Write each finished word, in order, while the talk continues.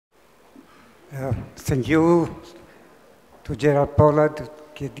Thank you to Gerald Pollard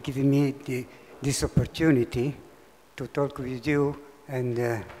for giving me this opportunity to talk with you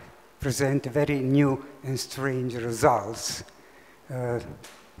and present very new and strange results.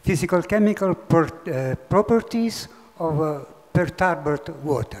 Physical-chemical properties of perturbed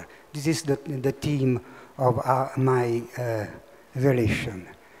water. This is the theme of my relation.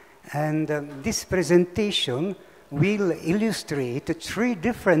 And this presentation will illustrate 3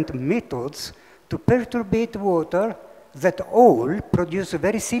 different methods to perturbate water that all produce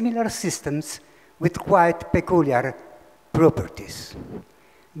very similar systems with quite peculiar properties.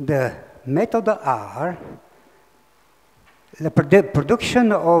 The methods are the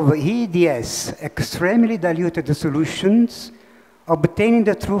production of EDS, extremely diluted solutions, obtaining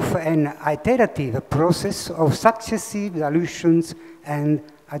the through an iterative process of successive dilutions and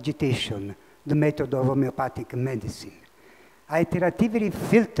agitation, the method of homeopathic medicine. Iteratively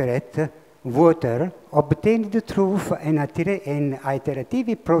filtered water obtained through an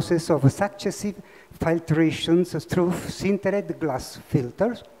iterative process of successive filtrations through sintered glass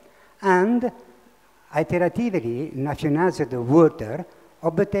filters, and iteratively nationalized water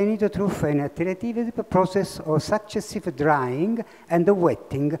obtained through an iterative process of successive drying and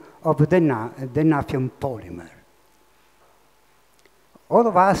wetting of the Nafion polymer. All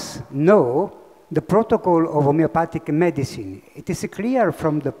of us know the protocol of homeopathic medicine. It is clear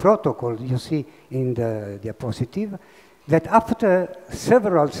from the protocol you see in the diapositive that after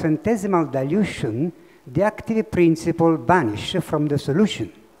several centesimal dilution, the active principle vanishes from the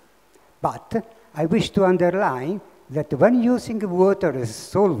solution. But I wish to underline that when using water as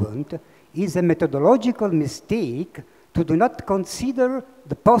solvent is a methodological mistake to do not consider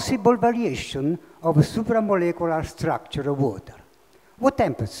the possible variation of supramolecular structure of water. What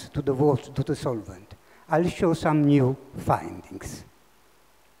happens to the solvent? I'll show some new findings.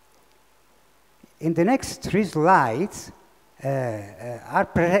 In the next 3 slides are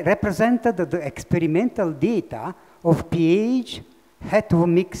represented the experimental data of pH, hetero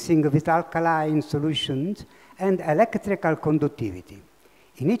mixing with alkaline solutions, and electrical conductivity.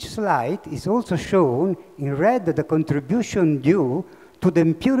 In each slide is also shown in red the contribution due to the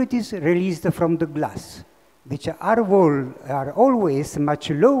impurities released from the glass, which are always much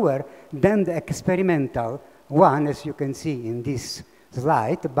lower than the experimental one, as you can see in this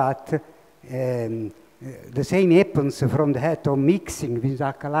slide, but the same happens from the hetero mixing with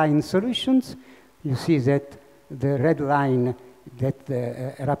alkaline solutions. You see that the red line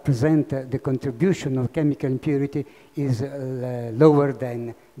that represent the contribution of chemical impurity is lower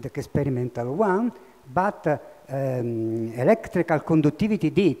than the experimental one, but electrical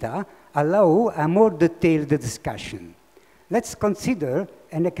conductivity data allow a more detailed discussion. Let's consider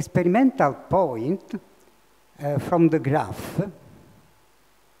an experimental point from the graph.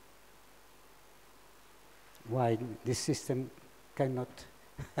 Why this system cannot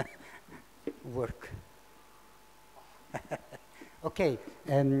work. Okay,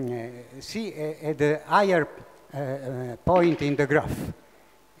 see at the higher point in the graph,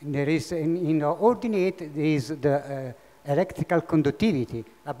 there is in the ordinate there is the electrical conductivity,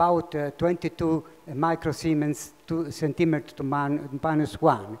 about 22 microsiemens to centimeter to minus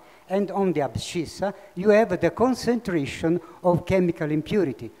 1. And on the abscissa, you have the concentration of chemical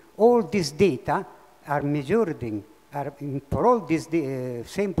impurity. All these data are measured for all these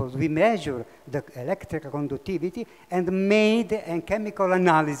samples, we measure the electrical conductivity and made a chemical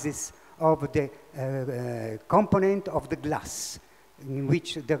analysis of the component of the glass in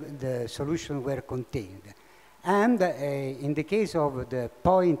which the solution were contained. And in the case of the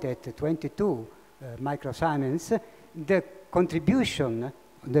point at 22 microsiemens, the contribution,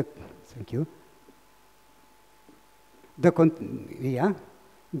 thank you,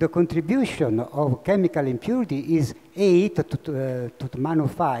 the contribution of chemical impurity is 8 to the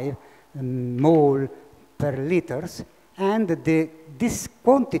minus 5 mole per liters, and this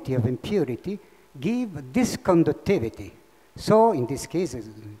quantity of impurity give this conductivity. So in this case,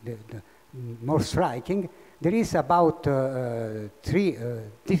 the more striking, there is about 3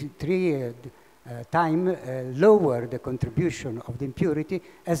 times lower the contribution of the impurity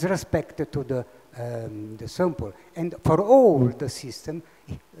as respect to the sample. And for all the system,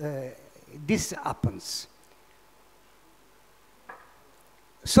 this happens.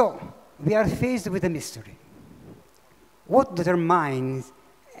 So we are faced with a mystery. What determines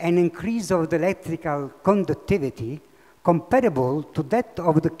an increase of the electrical conductivity comparable to that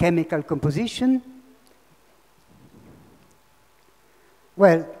of the chemical composition?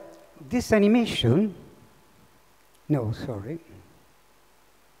 Well, this animation, no, sorry.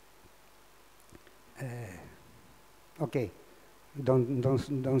 Okay,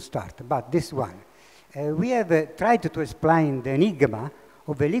 don't start, but this one. We have tried to explain the enigma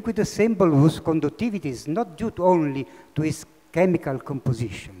of a liquid sample whose conductivity is not due only to its chemical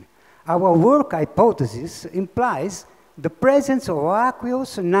composition. Our work hypothesis implies the presence of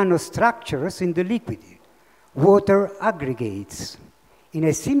aqueous nanostructures in the liquid, water aggregates. In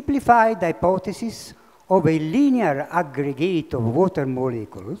a simplified hypothesis of a linear aggregate of water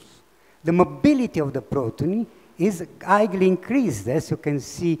molecules, the mobility of the proton is highly increased, as you can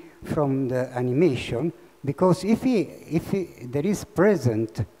see from the animation, because if there is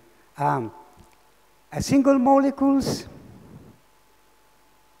present a single molecules,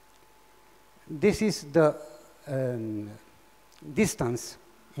 this is the distance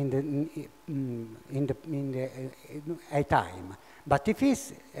in a time. But if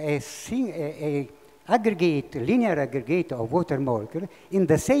it's a linear aggregate of water molecule, in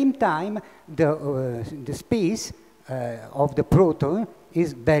the same time, the space of the proton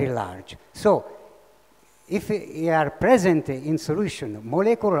is very large. So, if we are present in solution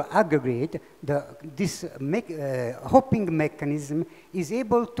molecular aggregate, this hopping mechanism is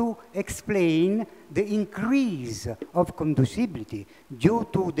able to explain the increase of conducibility due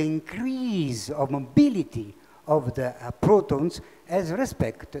to the increase of mobility of the protons as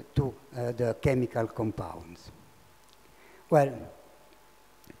respect to the chemical compounds. Well,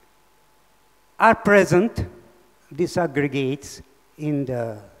 are present these aggregates in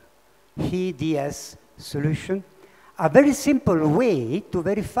the HDS solution? A very simple way to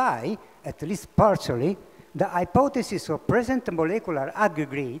verify, at least partially, the hypothesis of present molecular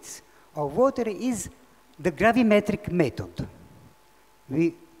aggregates of water is the gravimetric method.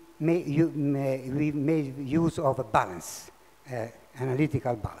 We may use of a balance,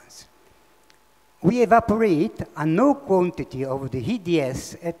 analytical balance. We evaporate a known quantity of the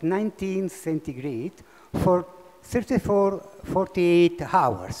HDS at 19 centigrade for 48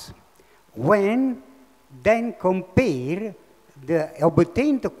 hours. When then compare the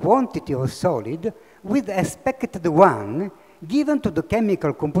obtained quantity of solid with the expected one given to the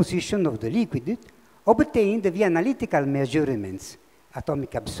chemical composition of the liquid obtained via analytical measurements,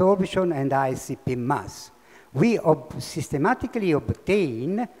 atomic absorption and ICP mass. We systematically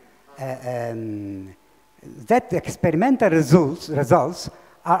obtain that experimental results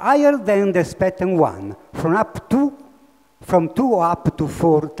are higher than the expected one, from 2 up to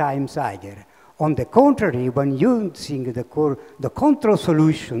 4 times higher. On the contrary, when using the control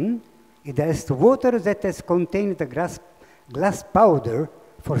solution, it has water that has contained the glass powder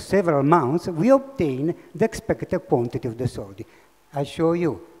for several months, we obtain the expected quantity of the solid. I show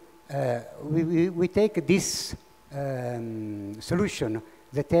you. We take this solution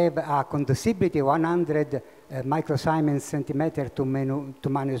that have a conducibility 100 microsiemens centimeter to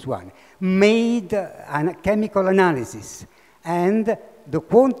 -1, made a chemical analysis, and the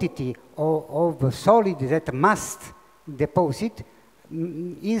quantity of solid that must deposit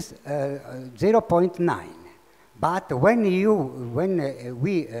is 0.9. But when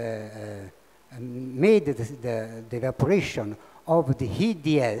we made the evaporation of the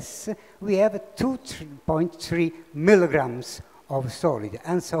HDS, we have 2.3 milligrams of solid,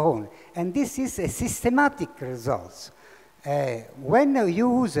 and so on. And this is a systematic result. When you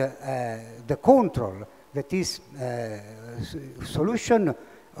use the control, that is solution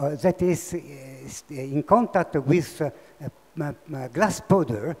that is in contact with glass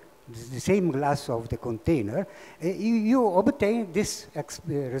powder, the same glass of the container, you obtain these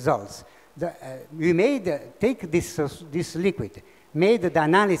results. We take this liquid, made the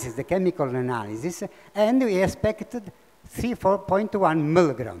analysis, the chemical analysis, and we expected 4.1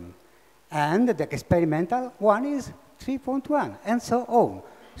 milligram. And the experimental one is 3.1, and so on.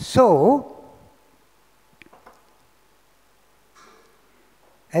 So,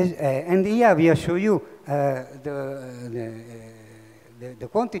 and here we show you the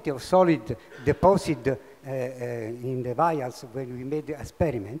quantity of solid deposited in the vials when we made the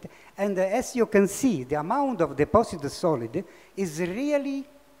experiment. And as you can see, the amount of deposited solid is really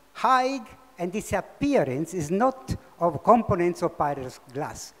high, and its appearance is not of components of Pyrex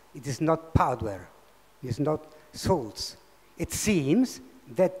glass. It is not powder. It is not salts. It seems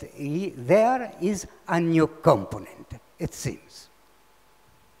that there is a new component, it seems.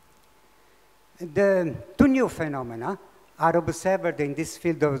 The two new phenomena are observed in this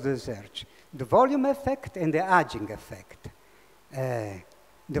field of research: the volume effect and the aging effect.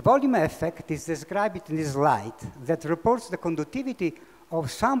 The volume effect is described in this slide that reports the conductivity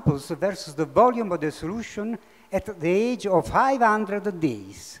of samples versus the volume of the solution at the age of 500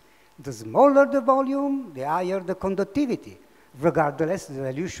 days. The smaller the volume, the higher the conductivity, regardless of the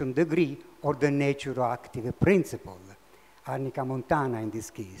dilution degree or the nature of active principle. Arnica montana in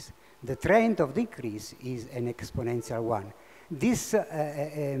this case. The trend of the increase is an exponential one. This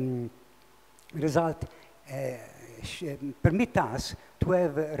result permit us to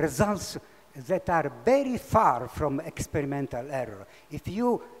have results that are very far from experimental error. If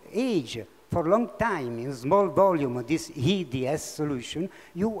you age for a long time in small volume this EDS solution,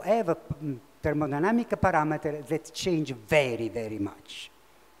 you have a thermodynamic parameter that change very, very much.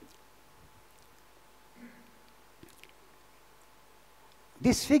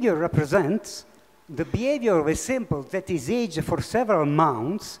 This figure represents the behavior of a sample that is aged for several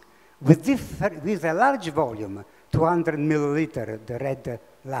months with a large volume, 200 milliliter, the red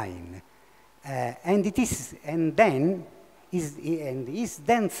line. And then is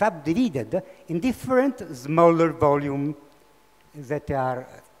then subdivided in different smaller volume that are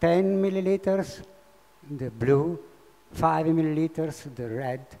 10 milliliters, the blue, 5 milliliters, the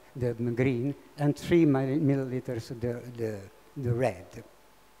red, the green, and 3 milliliters, the red.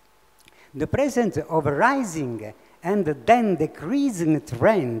 The presence of a rising and then decreasing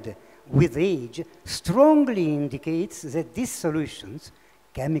trend with age strongly indicates that these solutions,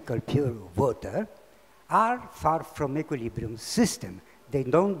 chemical pure water, are far from equilibrium system. They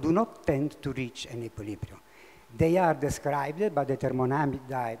do not tend to reach an equilibrium. They are described by the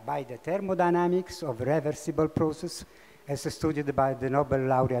thermodynamics of reversible process, as studied by the Nobel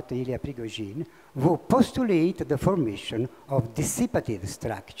laureate Elia Prigogine, who postulate the formation of dissipative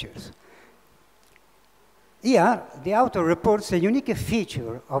structures. Here, the author reports a unique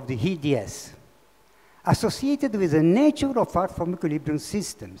feature of the EDS, associated with the nature of far from equilibrium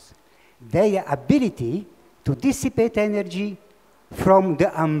systems, their ability to dissipate energy from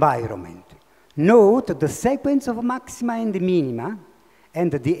the environment. Note the sequence of maxima and minima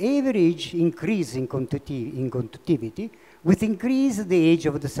and the average increase in conductivity with increase the age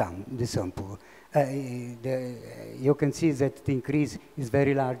of the sample. You can see that the increase is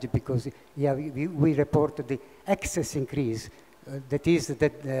very large because we report the excess increase that is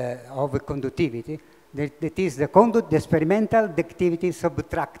of conductivity. That is the experimental activity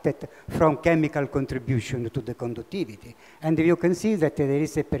subtracted from chemical contribution to the conductivity. And you can see that there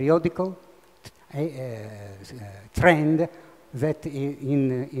is a periodical trend that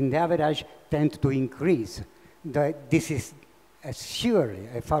in the average tend to increase. This is surely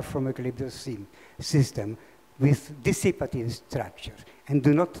a far from equilibrium system with dissipative structures and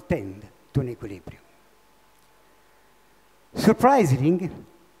do not tend to an equilibrium. Surprisingly,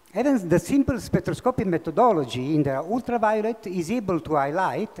 even the simple spectroscopic methodology in the ultraviolet is able to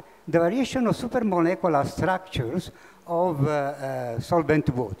highlight the variation of supermolecular structures of solvent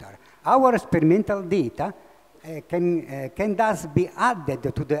water. Our experimental data can thus be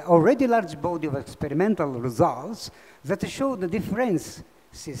added to the already large body of experimental results that show the differences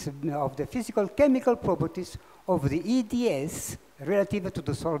of the physical chemical properties of the EDS relative to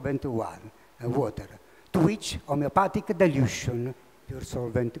the solvent water, to which homeopathic dilution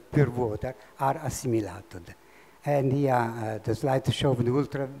pure water are assimilated. And here the slide shows the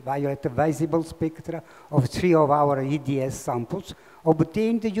ultraviolet visible spectra of 3 of our EDS samples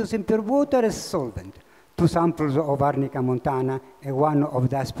obtained using pure water as solvent, 2 samples of Arnica montana and 1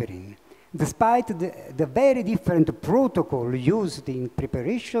 of aspirin. Despite the very different protocol used in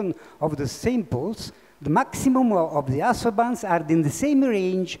preparation of the samples, the maximum of the isobands are in the same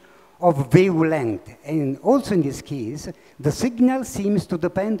range of wavelength, and also in this case, the signal seems to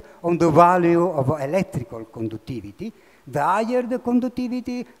depend on the value of electrical conductivity. The higher the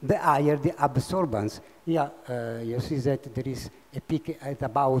conductivity, the higher the absorbance. Here, you see that there is a peak at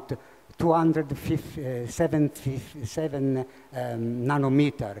about 257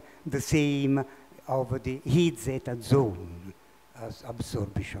 nanometer, the same of the heat zeta zone as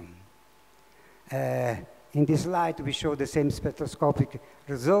absorption. In this slide, we show the same spectroscopic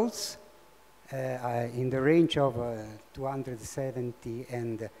results in the range of 270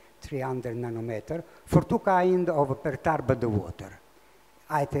 and 300 nanometer for 2 kinds of perturbed water.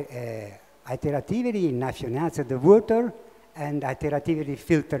 Iteratively naphthenized water and iteratively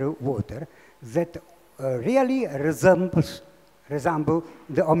filtered water that really resemble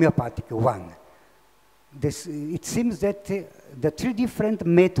the homeopathic one. It seems that the 3 different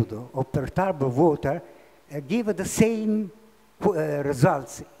methods of perturbed water give the same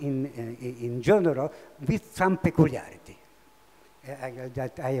results in general with some peculiarity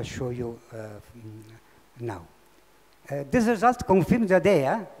that I show you now. This result confirms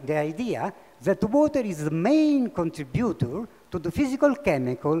the idea that water is the main contributor to the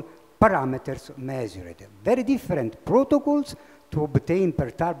physical-chemical parameters measured. Very different protocols to obtain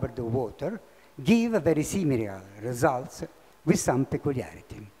perturbed water give very similar results with some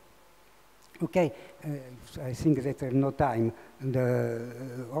peculiarity. Okay, I think that there's no time.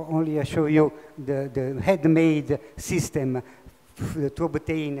 Only I show you the head-made system to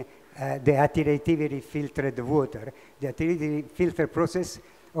obtain the iteratively filtered water. The iteratively filter process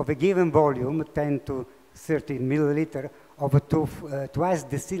of a given volume, 10 to 30 milliliter of twice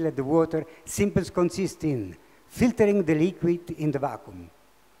distilled water, simply consists in filtering the liquid in the vacuum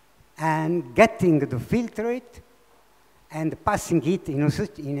and getting to filter it and passing it in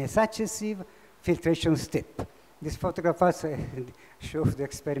a successive filtration step. This photograph shows the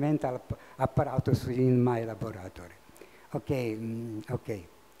experimental apparatus in my laboratory. Okay, okay.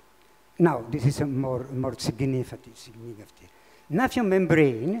 Now, this is a more significant. Naphthalene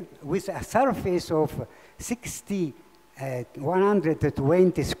membrane with a surface of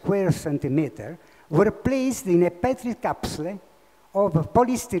 120 square centimeter were placed in a Petri capsule of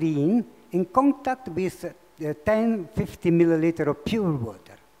polystyrene in contact with 10-50 milliliter of pure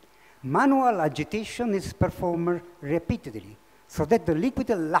water. Manual agitation is performed repeatedly so that the liquid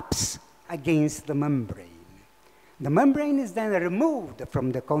laps against the membrane. The membrane is then removed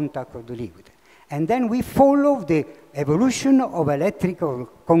from the contact of the liquid. And then we follow the evolution of electrical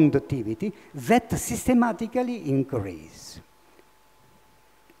conductivity that systematically increases.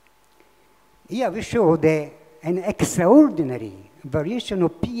 Here we show an extraordinary variation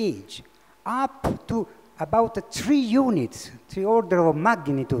of pH up to about 3 units, 3 order of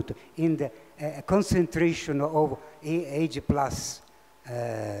magnitude in the concentration of Ag plus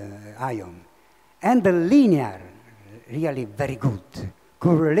ion. And the linear, really very good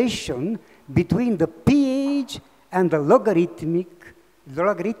correlation between the pH and the logarithm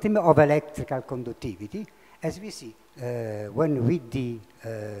of electrical conductivity, as we see when we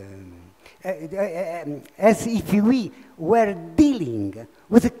as if we were dealing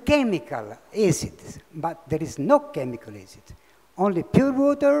with chemical acids, but there is no chemical acid, only pure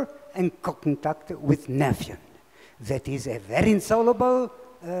water and contact with naphthalene. That is a very insoluble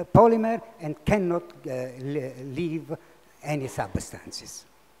polymer and cannot leave any substances.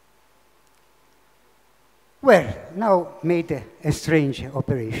 Well, now made a strange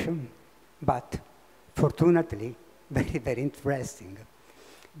operation, but fortunately very, very interesting.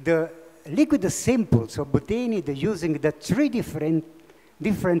 The liquid samples obtained using the 3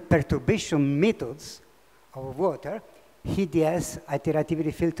 different perturbation methods of water, HDS,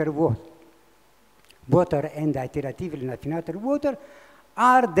 iteratively filtered water and iteratively raffinated water,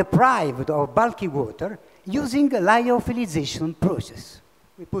 are deprived of bulky water using a lyophilization process.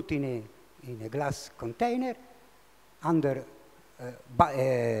 We put in a glass container under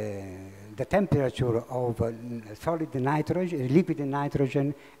the temperature of solid nitrogen, liquid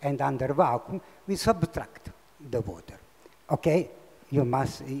nitrogen, and under vacuum, we subtract the water. Okay, you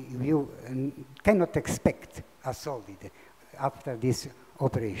cannot expect a solid after this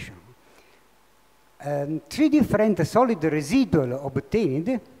operation. 3 different solid residual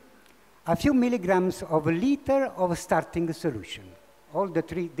obtained, a few milligrams of a liter of starting solution. All the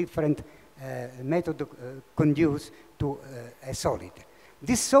 3 different methods conduce to a solid.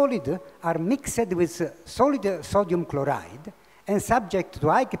 These solids are mixed with solid sodium chloride and subject to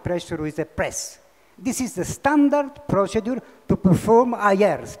high pressure with a press. This is the standard procedure to perform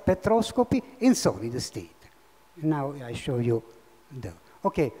IR spectroscopy in solid state. Now I show you the.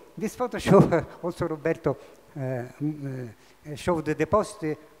 Okay, this photo shows also Roberto showed the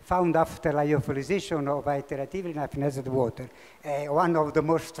deposit found after lyophilization of iteratively raffinated water. One of the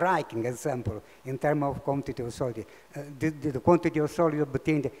most striking examples in terms of quantity of solid. The quantity of solid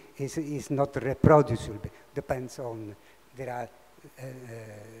obtained is not reproducible. Depends on, there are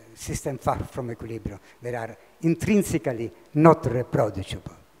systems far from equilibrium. They are intrinsically not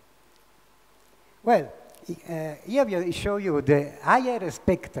reproducible. Well, here we show you the higher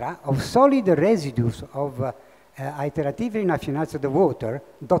spectra of solid residues of iteratively raffinated water,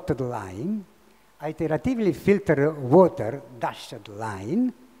 dotted line, iteratively filtered water, dashed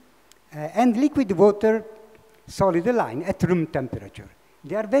line, and liquid water, solid line at room temperature.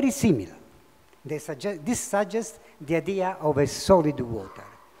 They are very similar. This suggests the idea of a solid water.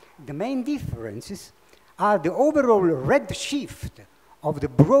 The main differences are the overall red shift of the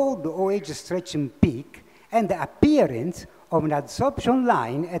broad OH stretching peak and the appearance of an adsorption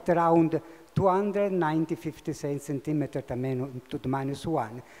line at around 290-50 centimeters to the minus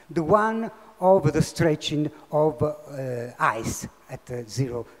 1, the one of the stretching of ice at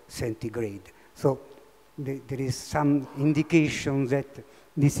 0 centigrade. So there is some indication that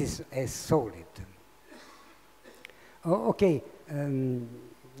this is a solid. Okay,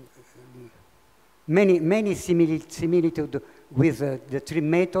 many similitudes with the 3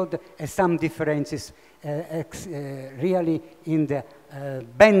 methods and some differences really in the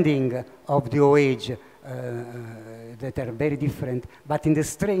bending of the OH that are very different, but in the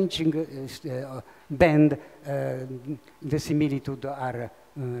strengthening bend, the similitude are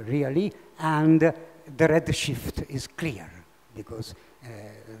really, and the redshift is clear because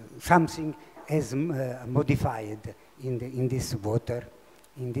something is modified in this water,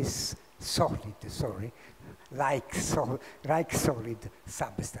 in this solid, like solid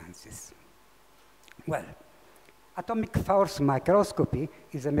substances. Well, atomic force microscopy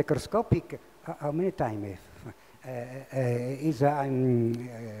is a microscopic, how many times? Is a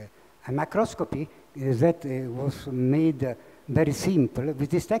microscopy that was made very simple.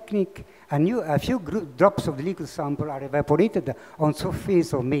 With this technique, a few drops of the liquid sample are evaporated on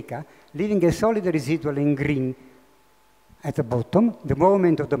surface of mica, leaving a solid residual in green at the bottom, the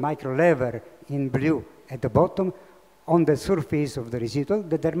movement of the micro lever in blue at the bottom, on the surface of the residual,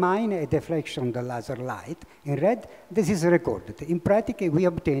 determine a deflection of the laser light. In red, this is recorded. In practice, we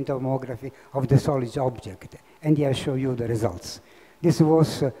obtained tomography of the solid object, and here I show you the results. This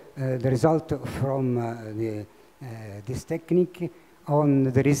was the result from this technique on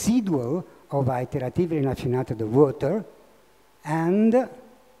the residual of iteratively raffinated water, and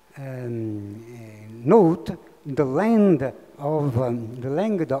note the length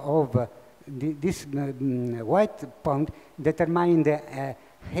of this white point determine the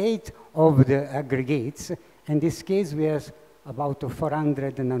height of the aggregates. In this case, we have about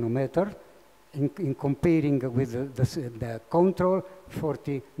 400 nanometer. In comparing with the control,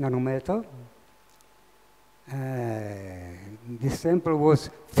 40 nanometer. This sample was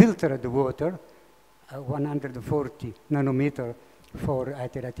filtered water, 140 nanometer for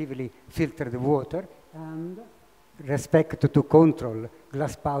iteratively filtered water, and respect to control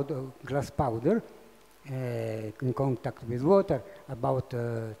glass powder in contact with water about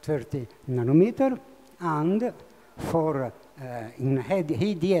 30 nanometer, and for in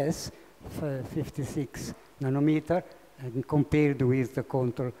HDS 56 nanometer, and compared with the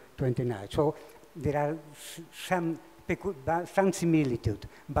control 29. So there are some similitude,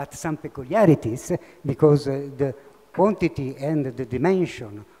 but some peculiarities, because the quantity and the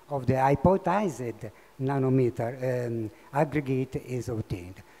dimension of the hypothesized nanometer aggregate is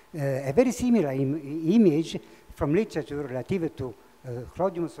obtained. A very similar image from literature relative to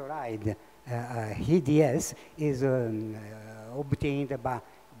rhodium fluoride HDS is obtained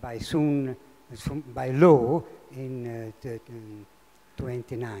by Law in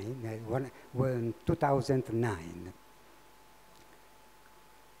 2009.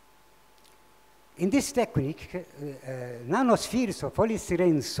 In this technique, nanospheres of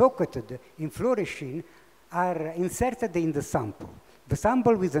polystyrene soaked in fluorescein are inserted in the sample. The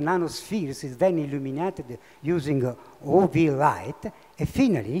sample with the nanospheres is then illuminated using UV light, and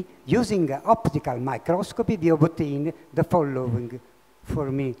finally, using optical microscopy, we obtain the following,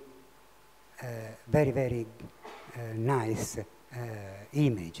 for me, very, very nice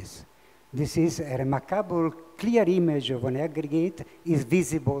images. This is a remarkable clear image of an aggregate is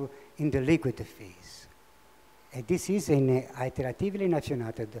visible in the liquid phase. And this is an iteratively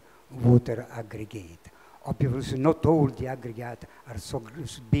raffinated water aggregate. Obviously, not all the aggregates are so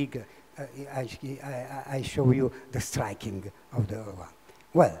big. I show you the striking of the one.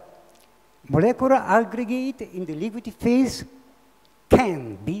 Well, molecular aggregate in the liquid phase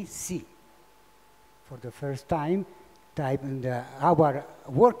can be seen. For the first time, our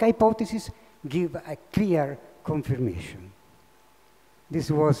work hypothesis give a clear confirmation. This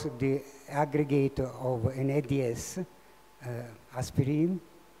was the aggregate of an ADS, aspirin,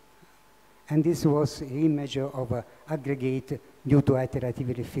 and this was the image of an aggregate due to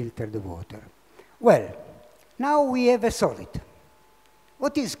iteratively filtered water. Well, now we have a solid.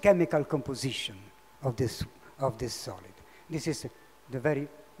 What is chemical composition of this solid? This is the very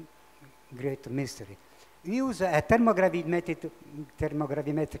great mystery. We use a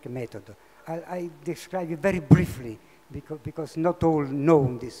thermogravimetric method. I describe it very briefly because not all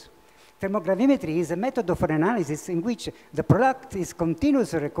know this. Thermogravimetry is a method for analysis in which the product is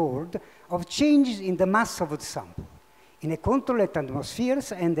continuous record of changes in the mass of the sample in a controlled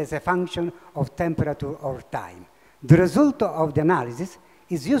atmospheres and as a function of temperature or time. The result of the analysis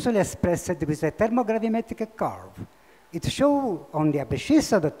is usually expressed with a thermogravimetric curve. It shows on the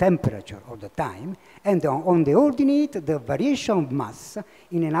abscissa the temperature of the time, and on the ordinate the variation of mass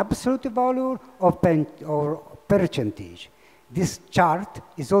in an absolute value or percentage. This chart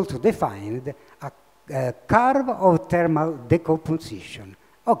is also defined a curve of thermal decomposition.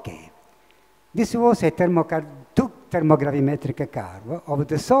 Okay, this was a thermogravimetric curve of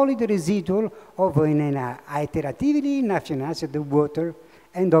the solid residual of an iteratively raffinated water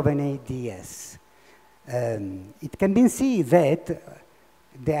and of an ADS. it can be seen that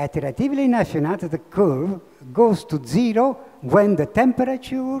the iteratively raffinate curve goes to 0 when the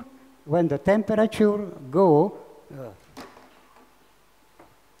temperature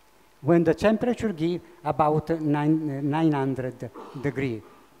give about 900 degrees,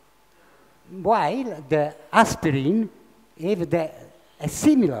 while the aspirin have a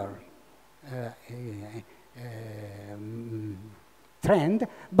similar trend,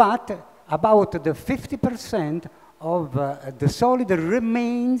 but about the 50% of the solid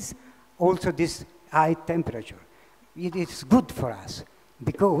remains also this high temperature. It is good for us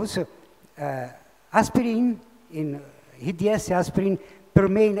because aspirin, in EDS aspirin,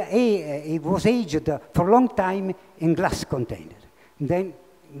 it was aged for a long time in glass container. Then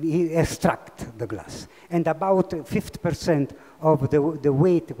he extract the glass. And about 50% of the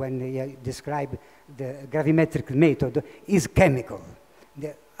weight when he describe the gravimetric method is chemical.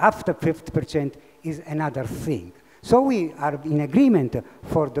 After 50% is another thing. So we are in agreement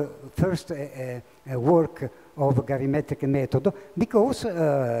for the first work of gravimetric method because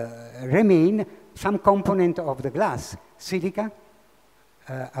remain some component of the glass, silica,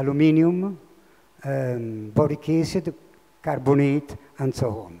 aluminium, boric acid, carbonate, and so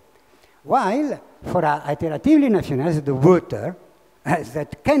on. While for iteratively nationalized water,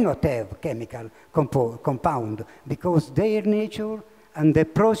 that cannot have chemical compound because their nature and the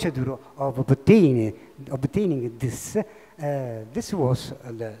procedure of obtaining this, this was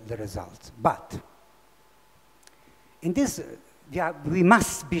the result. But in this, we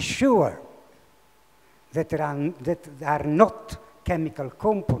must be sure that there are not chemical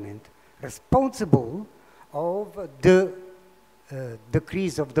components responsible of the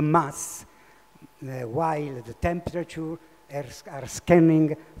decrease of the mass while the temperature are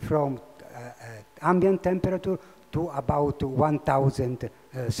scanning from ambient temperature to about 1000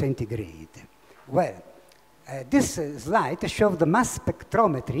 centigrade. Well, this slide shows the mass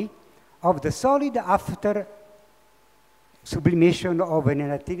spectrometry of the solid after sublimation of an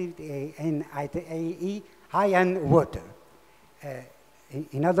ion water.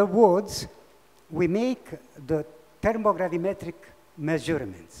 In other words, we make the thermogravimetric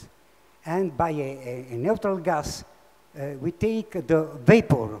measurements, and by a neutral gas, we take the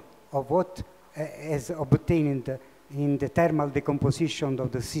vapor of what is obtained in the thermal decomposition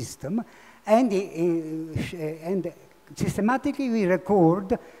of the system, and systematically we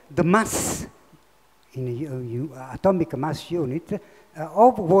record the mass in atomic mass unit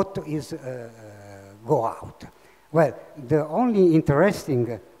of what is go out. Well, the only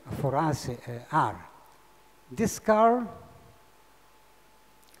interesting for us are this curve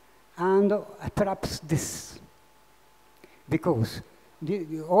and perhaps this, because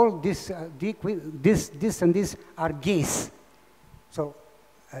all this and this are gas. So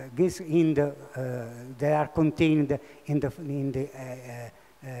gas in the they are contained in the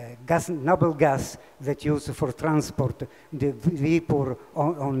gas, noble gas that used for transport the vapor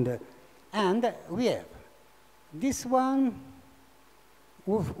on the, and we have this one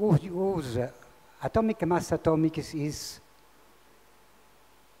whose atomic mass is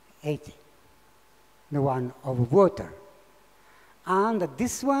 80, the one of water. And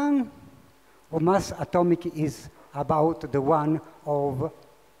this one, mass atomic is about the one of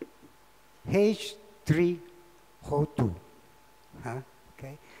H3O2.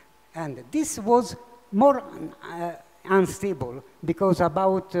 Okay? And this was more unstable because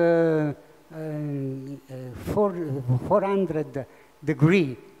about 400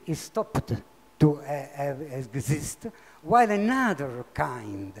 degrees is stopped to exist, while another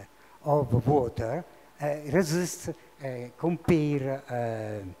kind of water resists compare.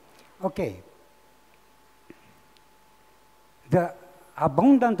 Okay. The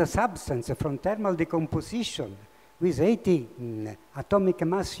abundant substance from thermal decomposition with 80 atomic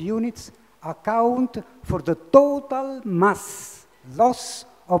mass units account for the total mass loss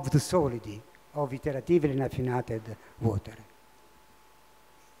of the solid of iteratively raffinated water.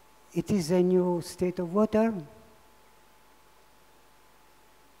 It is a new state of water.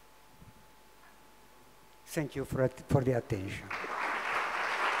 Thank you for the attention.